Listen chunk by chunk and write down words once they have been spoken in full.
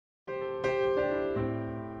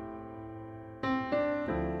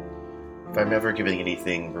If I'm ever giving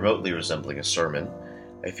anything remotely resembling a sermon,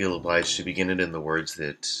 I feel obliged to begin it in the words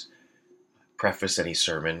that preface any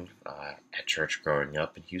sermon at church growing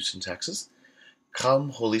up in Houston, Texas.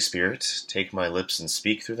 Come, Holy Spirit, take my lips and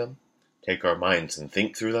speak through them. Take our minds and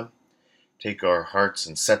think through them. Take our hearts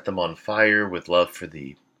and set them on fire with love for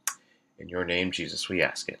Thee. In Your name, Jesus, we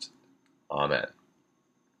ask it. Amen.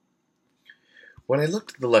 When I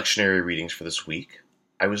looked at the lectionary readings for this week,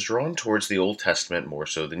 I was drawn towards the Old Testament more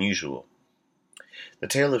so than usual. The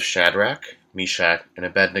tale of Shadrach, Meshach, and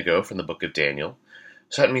Abednego from the book of Daniel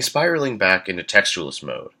sent me spiraling back into textualist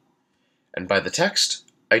mode. And by the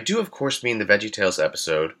text, I do of course mean the VeggieTales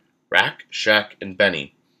episode, Rack, Shack, and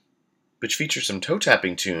Benny, which features some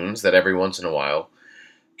toe-tapping tunes that every once in a while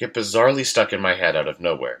get bizarrely stuck in my head out of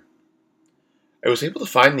nowhere. I was able to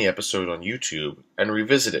find the episode on YouTube and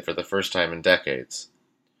revisit it for the first time in decades.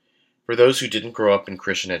 For those who didn't grow up in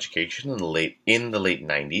Christian education in the late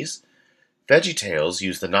 90s, VeggieTales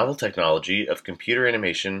used the novel technology of computer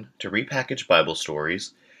animation to repackage Bible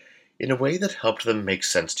stories in a way that helped them make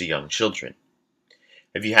sense to young children.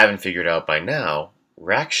 If you haven't figured out by now,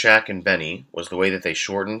 Rack, Shack, and Benny was the way that they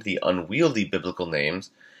shortened the unwieldy biblical names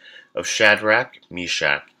of Shadrach,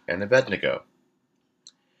 Meshach, and Abednego.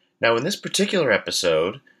 Now, in this particular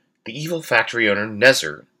episode, the evil factory owner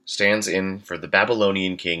Nezer stands in for the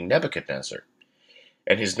Babylonian king Nebuchadnezzar,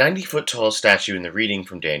 and his 90-foot-tall statue in the reading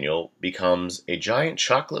from Daniel becomes a giant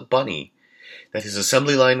chocolate bunny that his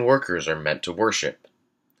assembly line workers are meant to worship.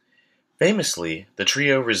 Famously, the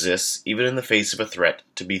trio resists even in the face of a threat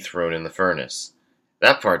to be thrown in the furnace.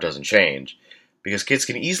 That part doesn't change, because kids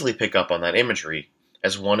can easily pick up on that imagery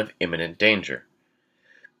as one of imminent danger.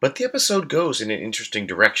 But the episode goes in an interesting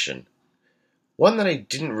direction, one that I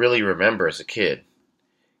didn't really remember as a kid.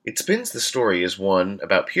 It spins the story as one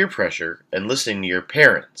about peer pressure and listening to your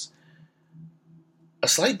parents, a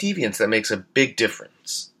slight deviance that makes a big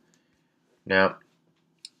difference. Now,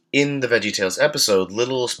 in the VeggieTales episode,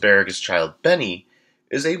 little asparagus child Benny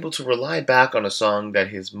is able to rely back on a song that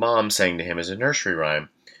his mom sang to him as a nursery rhyme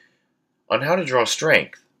on how to draw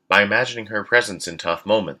strength by imagining her presence in tough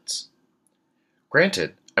moments.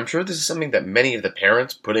 Granted, I'm sure this is something that many of the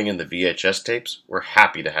parents putting in the VHS tapes were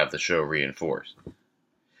happy to have the show reinforce.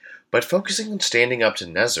 But focusing on standing up to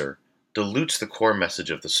Nezer dilutes the core message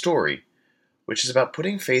of the story, which is about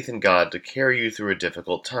putting faith in God to carry you through a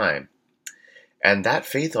difficult time, and that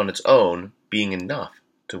faith on its own being enough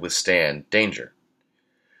to withstand danger.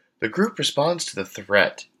 The group responds to the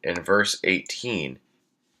threat in verse 18,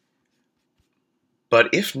 "But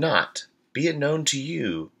if not, be it known to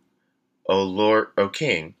you, O Lord, O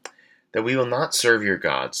King, that we will not serve your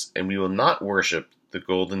gods, and we will not worship the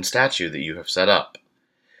golden statue that you have set up."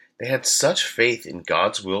 They had such faith in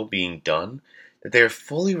God's will being done that they are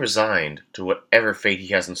fully resigned to whatever fate He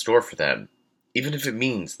has in store for them, even if it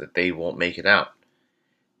means that they won't make it out.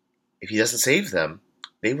 If He doesn't save them,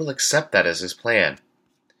 they will accept that as His plan.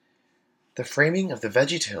 The framing of the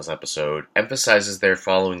VeggieTales episode emphasizes their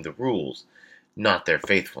following the rules, not their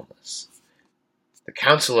faithfulness. The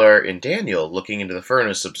counselor in Daniel, looking into the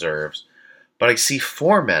furnace, observes, "But I see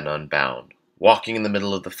 4 men unbound, walking in the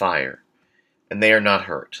middle of the fire, and they are not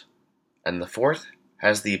hurt. And the 4th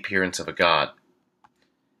has the appearance of a god."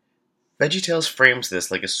 VeggieTales frames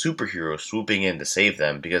this like a superhero swooping in to save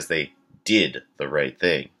them because they did the right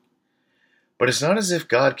thing. But it's not as if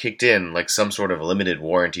God kicked in like some sort of limited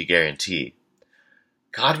warranty guarantee.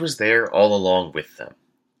 God was there all along with them,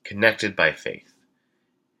 connected by faith.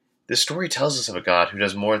 This story tells us of a God who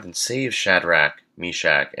does more than save Shadrach,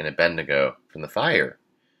 Meshach, and Abednego from the fire.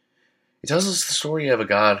 It tells us the story of a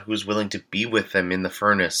God who is willing to be with them in the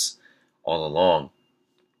furnace all along.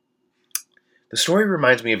 The story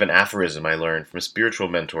reminds me of an aphorism I learned from a spiritual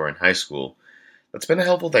mentor in high school that's been a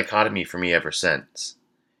helpful dichotomy for me ever since.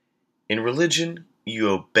 In religion, you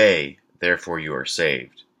obey, therefore you are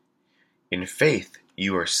saved. In faith,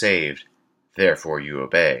 you are saved, therefore you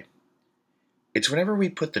obey. It's whenever we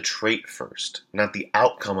put the trait first, not the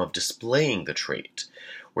outcome of displaying the trait,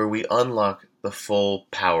 where we unlock the full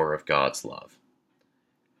power of God's love.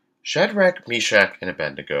 Shadrach, Meshach, and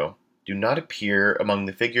Abednego do not appear among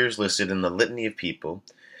the figures listed in the litany of people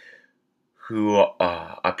who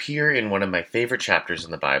appear in one of my favorite chapters in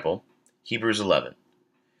the Bible, Hebrews 11.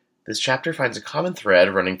 This chapter finds a common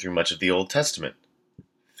thread running through much of the Old Testament: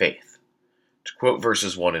 faith. To quote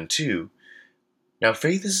verses 1 and 2, "Now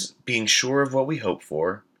faith is being sure of what we hope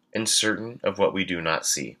for, and certain of what we do not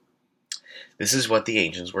see. This is what the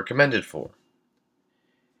ancients were commended for."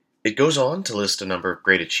 It goes on to list a number of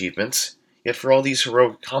great achievements, yet for all these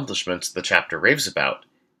heroic accomplishments the chapter raves about,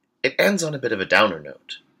 it ends on a bit of a downer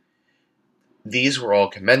note. These were all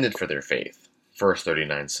commended for their faith, verse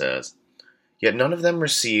 39 says, yet none of them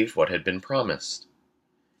received what had been promised.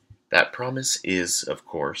 That promise is, of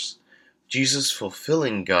course, Jesus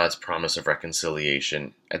fulfilling God's promise of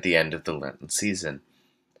reconciliation at the end of the Lenten season.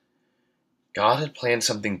 God had planned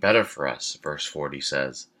something better for us, verse 40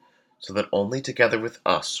 says, so that only together with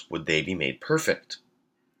us would they be made perfect.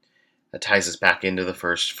 That ties us back into the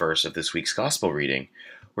first verse of this week's Gospel reading,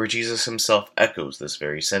 where Jesus himself echoes this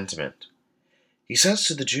very sentiment. He says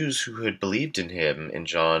to the Jews who had believed in him in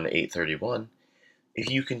John 8:31, "If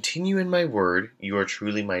you continue in my word, you are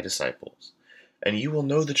truly my disciples, and you will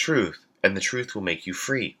know the truth, and the truth will make you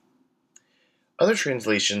free." Other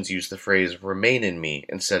translations use the phrase "remain in me"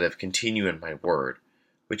 instead of "continue in my word,"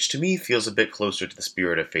 which to me feels a bit closer to the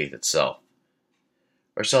spirit of faith itself.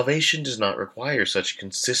 Our salvation does not require such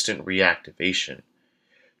consistent reactivation,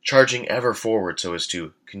 charging ever forward so as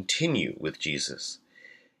to continue with Jesus.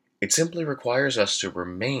 It simply requires us to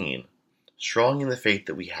remain strong in the faith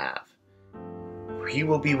that we have, for he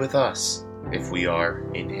will be with us if we are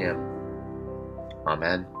in him.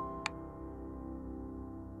 Amen.